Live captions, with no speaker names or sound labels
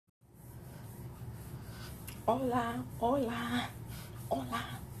Hola, hola, hola,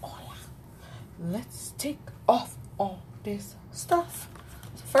 hola. Let's take off all this stuff.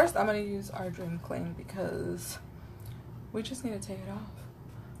 So first, I'm going to use our Dream Clean because we just need to take it off.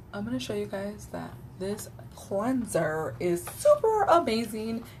 I'm going to show you guys that this cleanser is super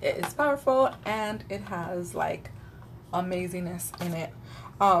amazing. It is powerful and it has like amazingness in it.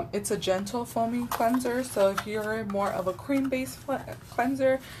 It's a gentle foaming cleanser, so if you're more of a cream-based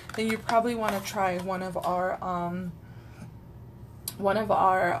cleanser, then you probably want to try one of our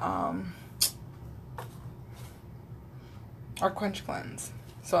Quench Cleanse.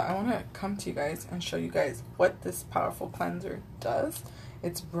 So I want to come to you guys and show you guys what this powerful cleanser does.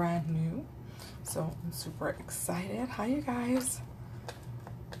 It's brand new, so I'm super excited. Hi, you guys.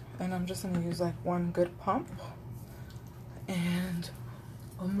 And I'm just gonna use like one good pump, and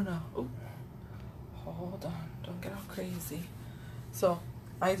I'm gonna, oh, hold on, don't get all crazy. So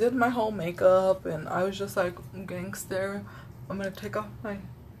I did my whole makeup and I was just like gangster. I'm gonna take off my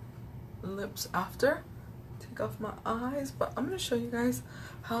lips after, take off my eyes, but I'm gonna show you guys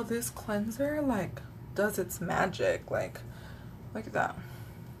how this cleanser like does its magic. Like, look at that.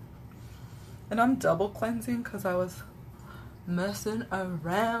 And I'm double cleansing because I was messing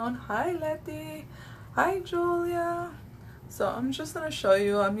around. Hi Letty, hi Julia. So I'm just going to show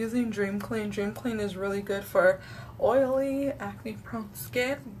you, I'm using Dream Clean. Dream Clean is really good for oily, acne-prone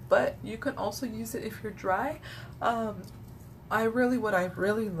skin, but you can also use it if you're dry. What I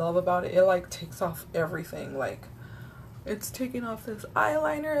really love about it, it like takes off everything. Like, it's taking off this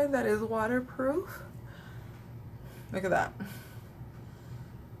eyeliner that is waterproof. Look at that.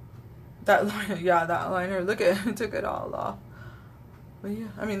 That liner, yeah, that liner, look at it, it took it all off. But yeah,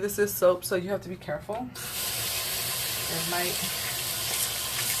 I mean, this is soap, so you have to be careful. It might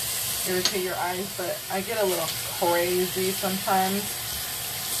irritate your eyes, but I get a little crazy sometimes.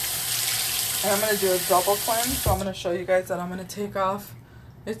 And I'm going to do a double cleanse, so I'm going to show you guys that I'm going to take off.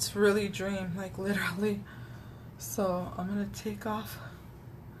 It's really Dream, like literally. So I'm going to take off.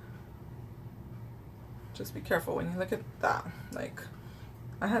 Just be careful when you look at that. Like,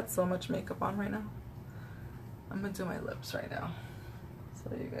 I had so much makeup on right now. I'm going to do my lips right now so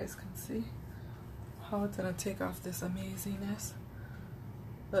you guys can see how it's gonna take off this amazingness.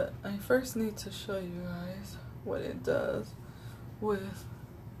 But I first need to show you guys what it does with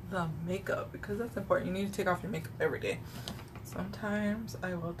the makeup, because that's important. You need to take off your makeup every day. Sometimes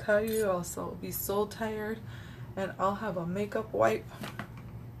I will tell you, I'll be so tired and I'll have a makeup wipe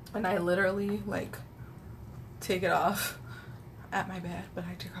and I literally like take it off at my bed, but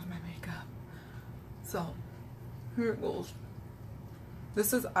I take off my makeup. So here it goes.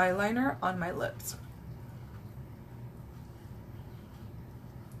 This is eyeliner on my lips.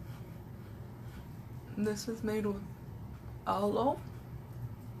 This is made with aloe.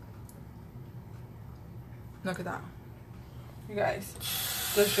 Look at that. You guys,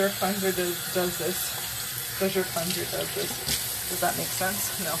 does your cleanser does this? Does your cleanser does this? Does that make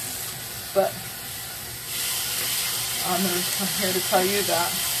sense? No. But I'm here to tell you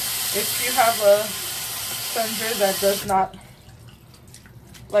that if you have a cleanser that does not,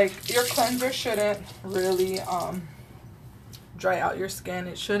 like, your cleanser shouldn't really dry out your skin.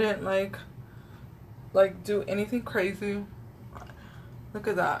 It shouldn't like do anything crazy. Look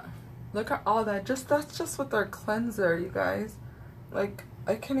at that. Look at all that. That's just with our cleanser, you guys. Like,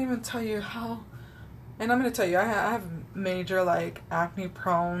 I can't even tell you how. And I'm gonna tell you, I have major like acne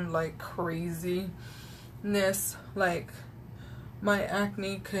prone, like craziness. Like, my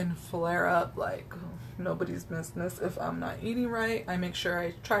acne can flare up like nobody's business if I'm not eating right. I make sure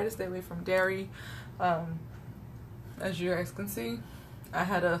I try to stay away from dairy. As you guys can see, I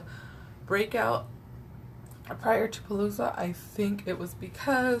had a breakout prior to Palooza. I think it was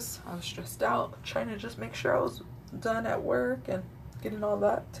because I was stressed out, trying to just make sure I was done at work and getting all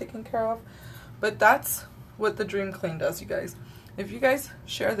that taken care of. But that's what the Dream Clean does, you guys. If you guys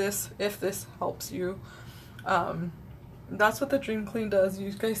share this, if this helps you, that's what the Dream Clean does.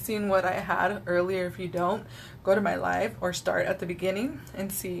 You guys seen what I had earlier. If you don't, go to my live or start at the beginning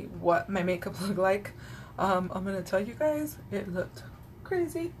and see what my makeup looked like. I'm gonna tell you guys, it looked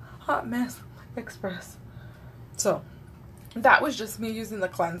crazy. Hot mess express. So that was just me using the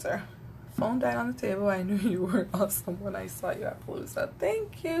cleanser. Phone died on the table. I knew you were awesome when I saw you at Palooza.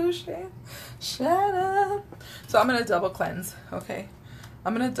 Thank you, Shane. Shut up. So I'm gonna double cleanse, okay?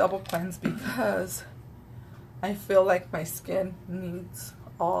 I'm gonna double cleanse because I feel like my skin needs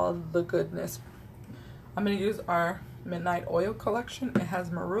all the goodness. I'm gonna use our Midnight Oil collection. It has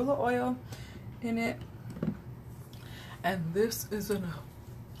marula oil in it. And this is enough.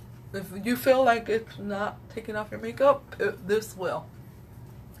 If you feel like it's not taking off your makeup, this will.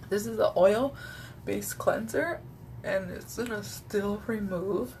 This is the oil base cleanser, and it's gonna still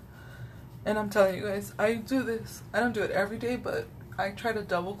remove. And I'm telling you guys, I do this. I don't do it every day, but I try to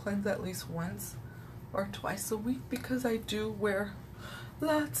double cleanse at least once or twice a week because I do wear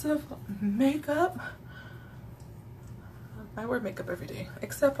lots of makeup. I wear makeup every day,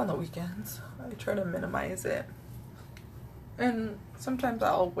 except on the weekends. I try to minimize it. And sometimes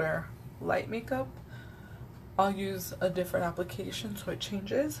I'll wear light makeup. I'll use a different application so it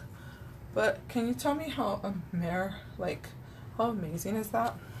changes. But can you tell me how like, how amazing is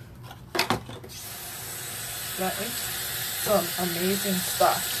that? That is some amazing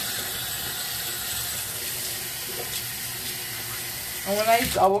stuff. And when I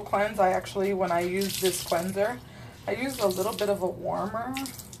double cleanse, when I use this cleanser, I use a little bit of a warmer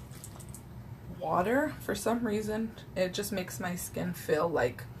water. For some reason, it just makes my skin feel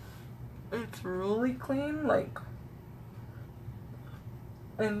like it's really clean, like.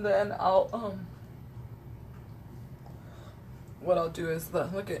 And then I'll what I'll do is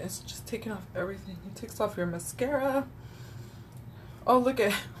look at it's just taking off everything. It takes off your mascara. Oh, look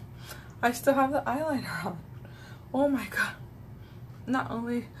at, I still have the eyeliner on. Oh my god. Not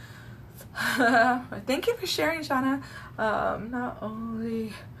only thank you for sharing, Shauna. Not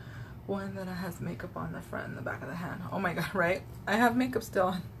only one that has makeup on the front and the back of the hand. Oh my god, right? I have makeup still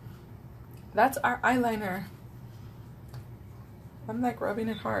on. That's our eyeliner. I'm like rubbing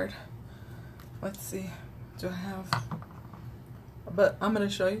it hard. Let's see. Do I have... But I'm going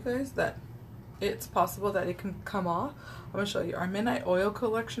to show you guys that it's possible that it can come off. I'm going to show you our Midnight Oil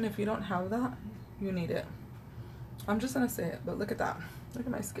collection. If you don't have that, you need it. I'm just going to say it, but look at that. Look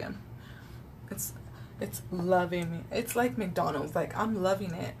at my skin. It's loving me. It's like McDonald's. Like, I'm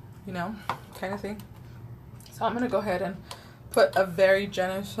loving it, you know, kind of thing. So I'm going to go ahead and put a very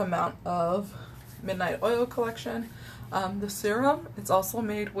generous amount of Midnight Oil collection. The serum, it's also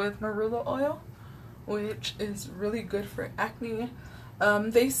made with marula oil, which is really good for acne.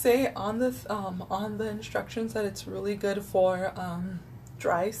 They say on the instructions that it's really good for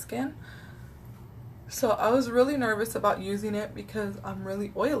dry skin. So I was really nervous about using it because I'm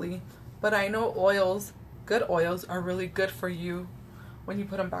really oily, but I know oils, good oils, are really good for you when you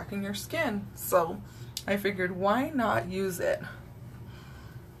put them back in your skin. So I figured, why not use it?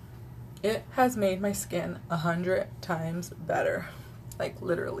 It has made my skin 100 times better, like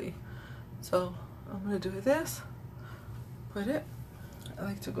literally. So I'm gonna do this, put it, I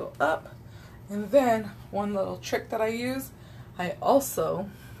like to go up, and then one little trick that I use, I also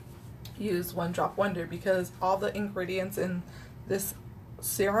use One Drop Wonder, because all the ingredients in this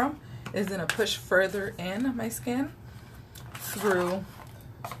serum is gonna push further in my skin through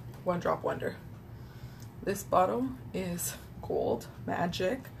One Drop Wonder. This bottle is gold,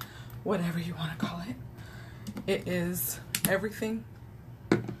 magic, whatever you want to call it. It is everything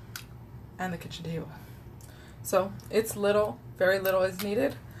and the kitchen table. So it's little, very little is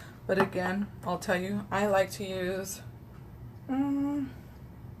needed, but again, I'll tell you, I like to use a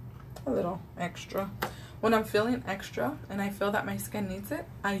little extra. When I'm feeling extra and I feel that my skin needs it,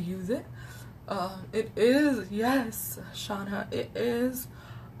 I use it. It is, yes, Shauna, it is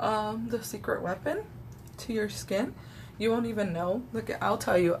the secret weapon to your skin. You won't even know. Look, I'll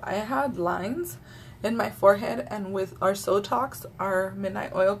tell you, I had lines in my forehead, and with our Sotox, our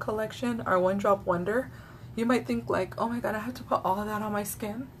Midnight Oil collection, our One Drop Wonder, you might think like, oh my god, I have to put all of that on my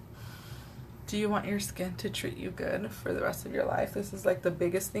skin. Do you want your skin to treat you good for the rest of your life? This is like the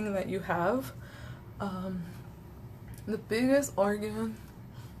biggest thing that you have. The biggest organ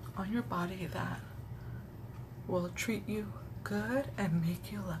on your body that will treat you good and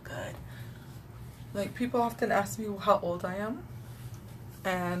make you look good. Like, people often ask me how old I am,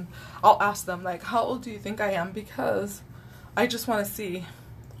 and I'll ask them like, how old do you think I am, because I just want to see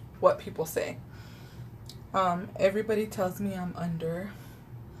what people say. Everybody tells me I'm under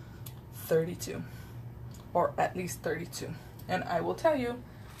 32, or at least 32, and I will tell you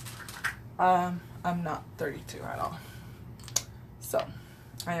I'm not 32 at all. So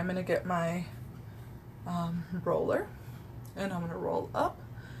I am gonna get my roller, and I'm gonna roll up.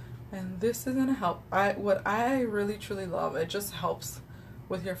 And this is gonna help. What I really truly love, it just helps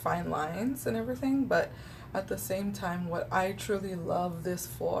with your fine lines and everything, but at the same time, what I truly love this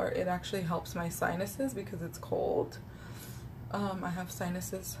for, it actually helps my sinuses because it's cold. I have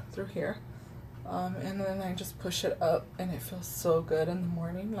sinuses through here. And then I just push it up, and it feels so good in the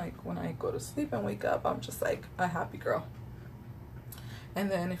morning. Like when I go to sleep and wake up, I'm just like a happy girl.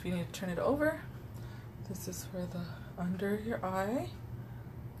 And then if you need to turn it over, this is for the under your eye.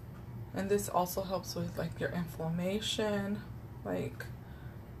 And this also helps with like your inflammation, like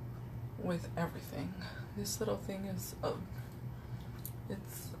with everything. This little thing is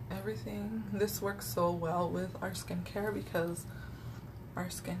it's everything. This works so well with our skincare because our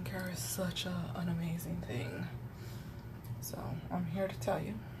skincare is such an amazing thing. So I'm here to tell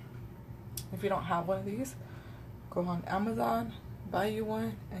you, if you don't have one of these, go on Amazon, buy you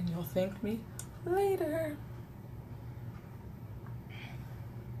one, and you'll thank me later.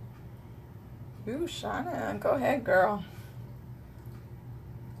 Ooh, Shauna, go ahead, girl.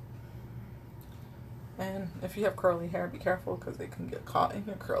 And if you have curly hair, be careful because they can get caught in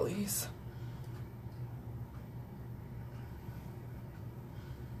your curlies.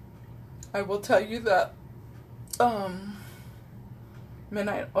 I will tell you that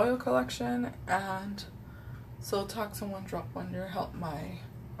Midnight Oil Collection and Soul Toxin One Drop Wonder help my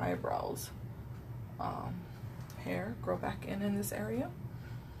eyebrows hair grow back in this area.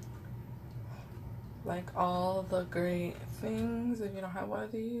 Like all the great things, if you don't have one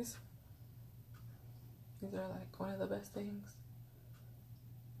of these are like one of the best things.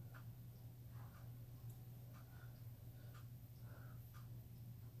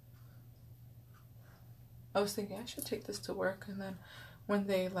 I was thinking I should take this to work, and then when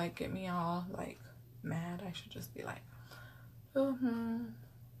they like get me all like mad, I should just be like,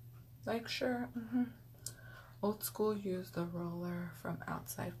 like sure, Old school, use the roller from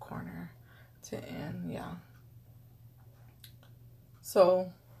outside corner to in, yeah.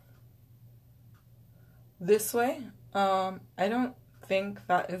 So this way, I don't think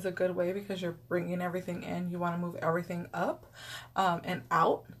that is a good way because you're bringing everything in. You want to move everything up and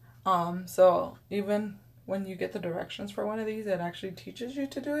out. So even when you get the directions for one of these, it actually teaches you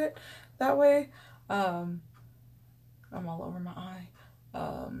to do it that way. I'm all over my eye.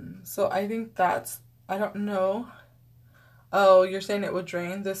 So I think that's, I don't know. Oh, you're saying it would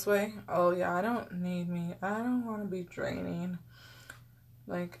drain this way? Oh yeah, I don't want to be draining.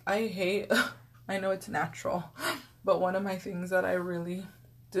 Like, I hate, I know it's natural, but one of my things that I really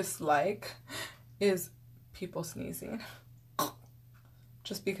dislike is people sneezing.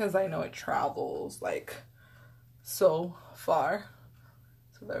 Just because I know it travels like so far.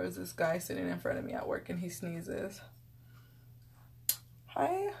 So there was this guy sitting in front of me at work and he sneezes.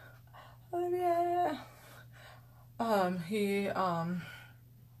 Hi, Olivia.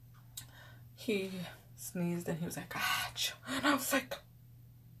 He sneezed and he was like, "Achoo," and I was like,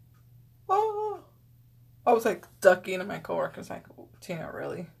 oh. I was like ducking, and my coworker's like, "Tina,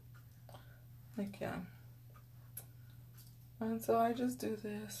 really?" Like, yeah. And so I just do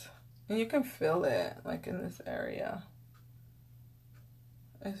this, and you can feel it like in this area.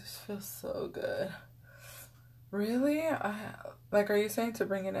 It just feels so good. Really? Are you saying to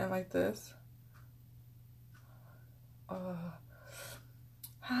bring it in like this?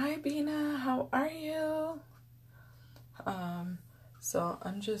 Hi Bina, how are you? So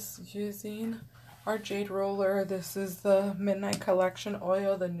I'm just using our jade roller. This is the Midnight Collection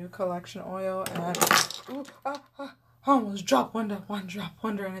oil, the new collection oil, and I almost dropped one drop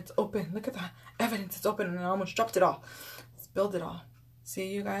wonder, and it's open. Look at that evidence, it's open, and I almost dropped it all. Spilled it all. See,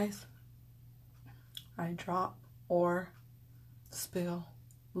 you guys, I drop or spill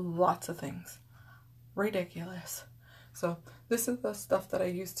lots of things. Ridiculous. So this is the stuff that I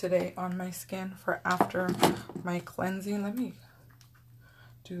use today on my skin for after my cleansing. Let me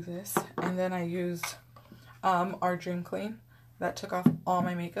do this. And then I used our Dream Clean. That took off all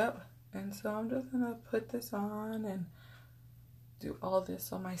my makeup. And so I'm just going to put this on and do all this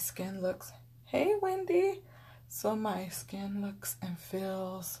so my skin looks... Hey, Wendy! So my skin looks and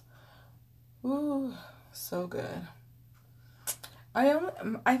feels... Ooh, so good.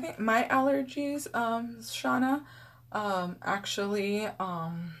 I think my allergies, Shauna... actually,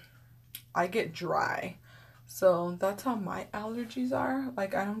 I get dry. So that's how my allergies are.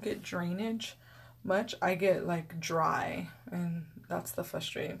 Like, I don't get drainage much. I get like dry, and that's the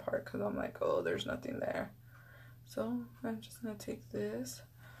frustrating part because I'm like, oh, there's nothing there. So I'm just gonna take this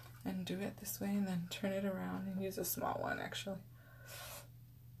and do it this way and then turn it around and use a small one actually.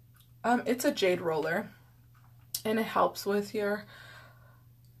 It's a jade roller and it helps with your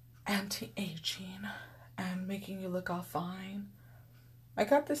anti-aging and making you look all fine. I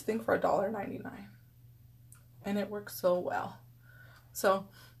got this thing for $1.99 and it works so well. So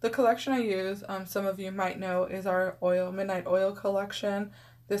the collection I use, some of you might know, is our Midnight Oil collection.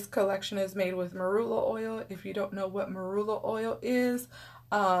 This collection is made with marula oil. If you don't know what marula oil is,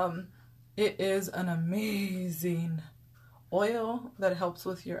 it is an amazing oil that helps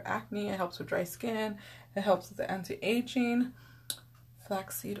with your acne. It helps with dry skin. It helps with the anti-aging.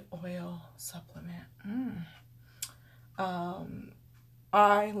 Flaxseed oil supplement.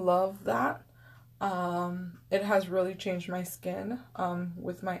 I love that. It has really changed my skin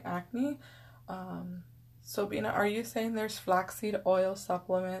with my acne. So Bina, are you saying there's flaxseed oil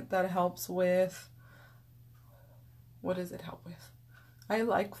supplement that helps with, what does it help with? I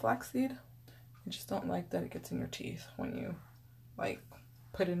like flaxseed. I just don't like that it gets in your teeth when you like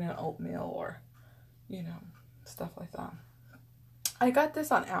put it in oatmeal or, you know, stuff like that. I got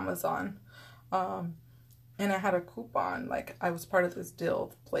this on Amazon, and I had a coupon. Like, I was part of this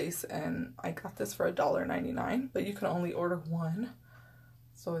deal place, and I got this for $1.99, but you can only order one.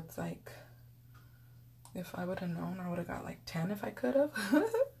 So it's like, if I would have known, I would have got like 10 if I could have.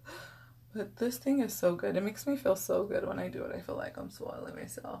 But this thing is so good. It makes me feel so good when I do it. I feel like I'm spoiling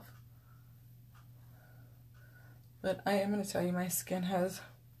myself. But I am going to tell you, my skin has,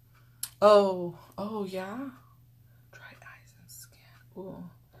 oh yeah, dry eyes and skin. Ooh.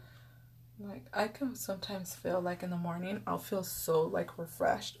 Like, I can sometimes feel like in the morning, I'll feel so like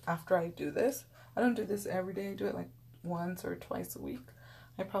refreshed after I do this. I don't do this every day. I do it like once or twice a week.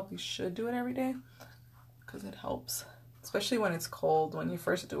 I probably should do it every day because it helps. Especially when it's cold. When you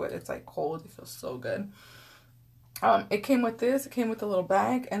first do it, it's like cold. It feels so good. It came with this. It came with a little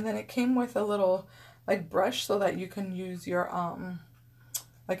bag. And then it came with a little like brush so that you can use your,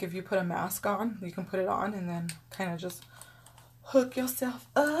 like if you put a mask on, you can put it on and then kind of just hook yourself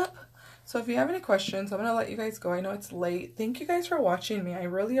up. So if you have any questions, I'm going to let you guys go. I know it's late. Thank you guys for watching me. I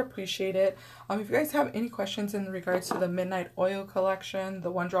really appreciate it. If you guys have any questions in regards to the Midnight Oil Collection,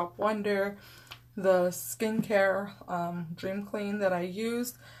 the One Drop Wonder, the skincare Dream Clean that I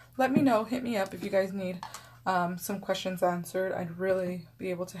used, let me know. Hit me up if you guys need some questions answered. I'd really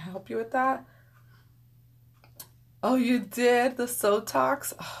be able to help you with that. Oh, you did? The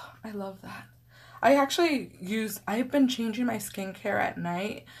Sotox? Oh, I love that. I've been changing my skincare at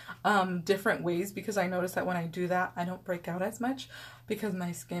night different ways because I noticed that when I do that, I don't break out as much because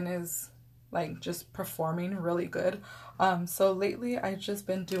my skin is like just performing really good. So lately I've just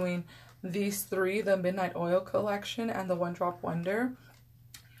been doing these three, the Midnight Oil Collection and the One Drop Wonder.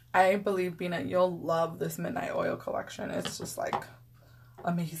 I believe, Bina, you'll love this Midnight Oil Collection. It's just like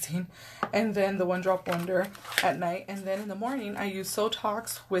amazing. And then the One Drop Wonder at night, and then in the morning I use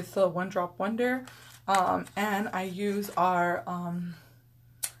Sotox with the One Drop Wonder, and I use our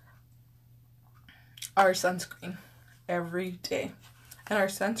sunscreen every day. And our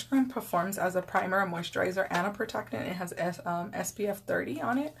sunscreen performs as a primer, a moisturizer, and a protectant. It has SPF 30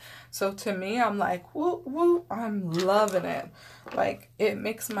 on it. So to me, I'm like, woo, woo, I'm loving it. Like, it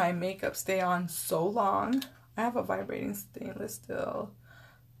makes my makeup stay on so long. I have a vibrating stainless steel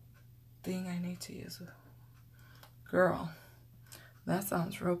thing I need to use. Girl, that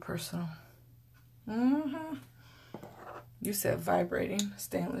sounds real personal. You said vibrating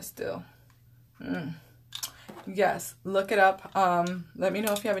stainless steel. Yes, look it up. Let me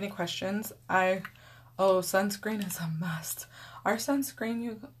know if you have any questions. Sunscreen is a must. Our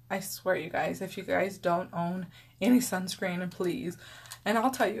sunscreen, I swear, you guys, if you guys don't own any sunscreen, please. And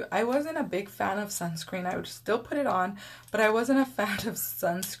I'll tell you, I wasn't a big fan of sunscreen. I would still put it on, but I wasn't a fan of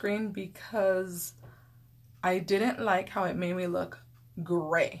sunscreen because I didn't like how it made me look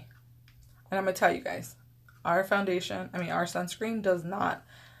gray. And I'm going to tell you guys, our sunscreen does not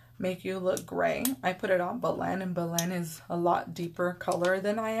make you look gray. I put it on Belen, and Belen is a lot deeper color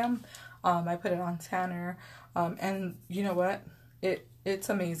than I am. I put it on Tanner, and you know what? It's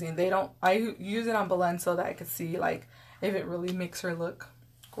amazing. I use it on Belen so that I could see like if it really makes her look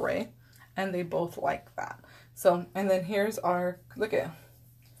gray, and they both like that. So, and then here's our, look at,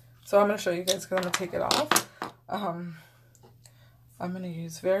 so I'm going to show you guys because I'm going to take it off. I'm going to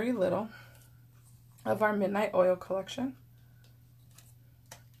use very little of our Midnight Oil Collection.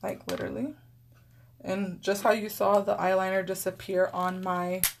 Like literally. And just how you saw the eyeliner disappear on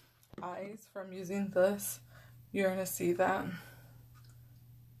my eyes from using this, you're going to see that.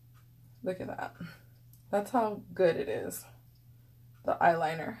 Look at that. That's how good it is. The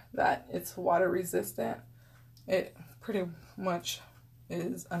eyeliner, that it's water resistant. It pretty much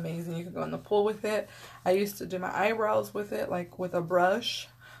is amazing. You can go in the pool with it. I used to do my eyebrows with it, like with a brush.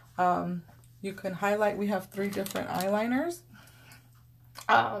 You can highlight. We have 3 different eyeliners.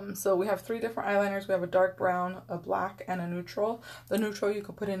 So we have 3 different eyeliners. We have a dark brown, a black, and a neutral. The neutral you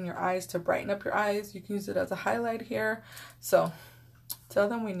can put in your eyes to brighten up your eyes. You can use it as a highlight here. So tell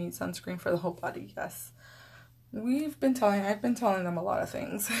them we need sunscreen for the whole body. Yes. I've been telling them a lot of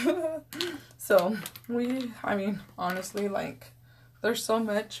things. So honestly, like, there's so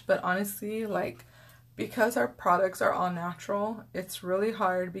much, but honestly, like, because our products are all natural, it's really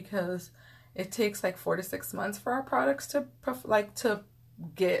hard because it takes like 4 to 6 months for our products to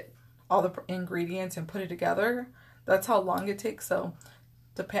get all the ingredients and put it together. That's how long it takes. So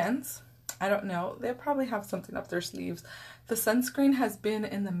depends. I don't know. They probably have something up their sleeves. The sunscreen has been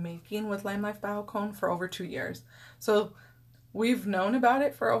in the making with Lime Life Biocone for over 2 years. So we've known about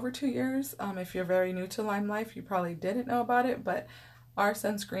it for over 2 years. If you're very new to Lime Life, you probably didn't know about it, but our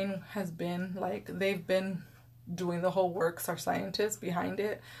sunscreen has been like, they've been doing the whole works, our scientists behind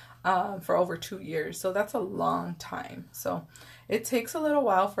it, for over 2 years. So that's a long time. So it takes a little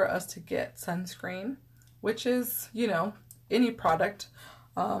while for us to get sunscreen, which is, you know, any product,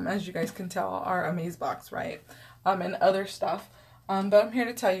 as you guys can tell, our AmazeBox, right? And other stuff. But I'm here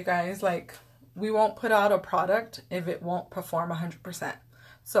to tell you guys, like, we won't put out a product if it won't perform 100%.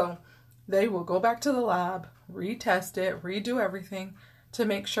 So they will go back to the lab, retest it, redo everything to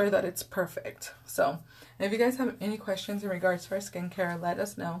make sure that it's perfect. So if you guys have any questions in regards to our skincare, let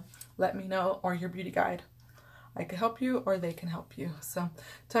us know. Let me know, or your beauty guide. I can help you, or they can help you. So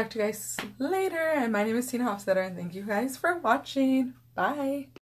talk to you guys later. And my name is Tina Hofstetter, and thank you guys for watching. Bye.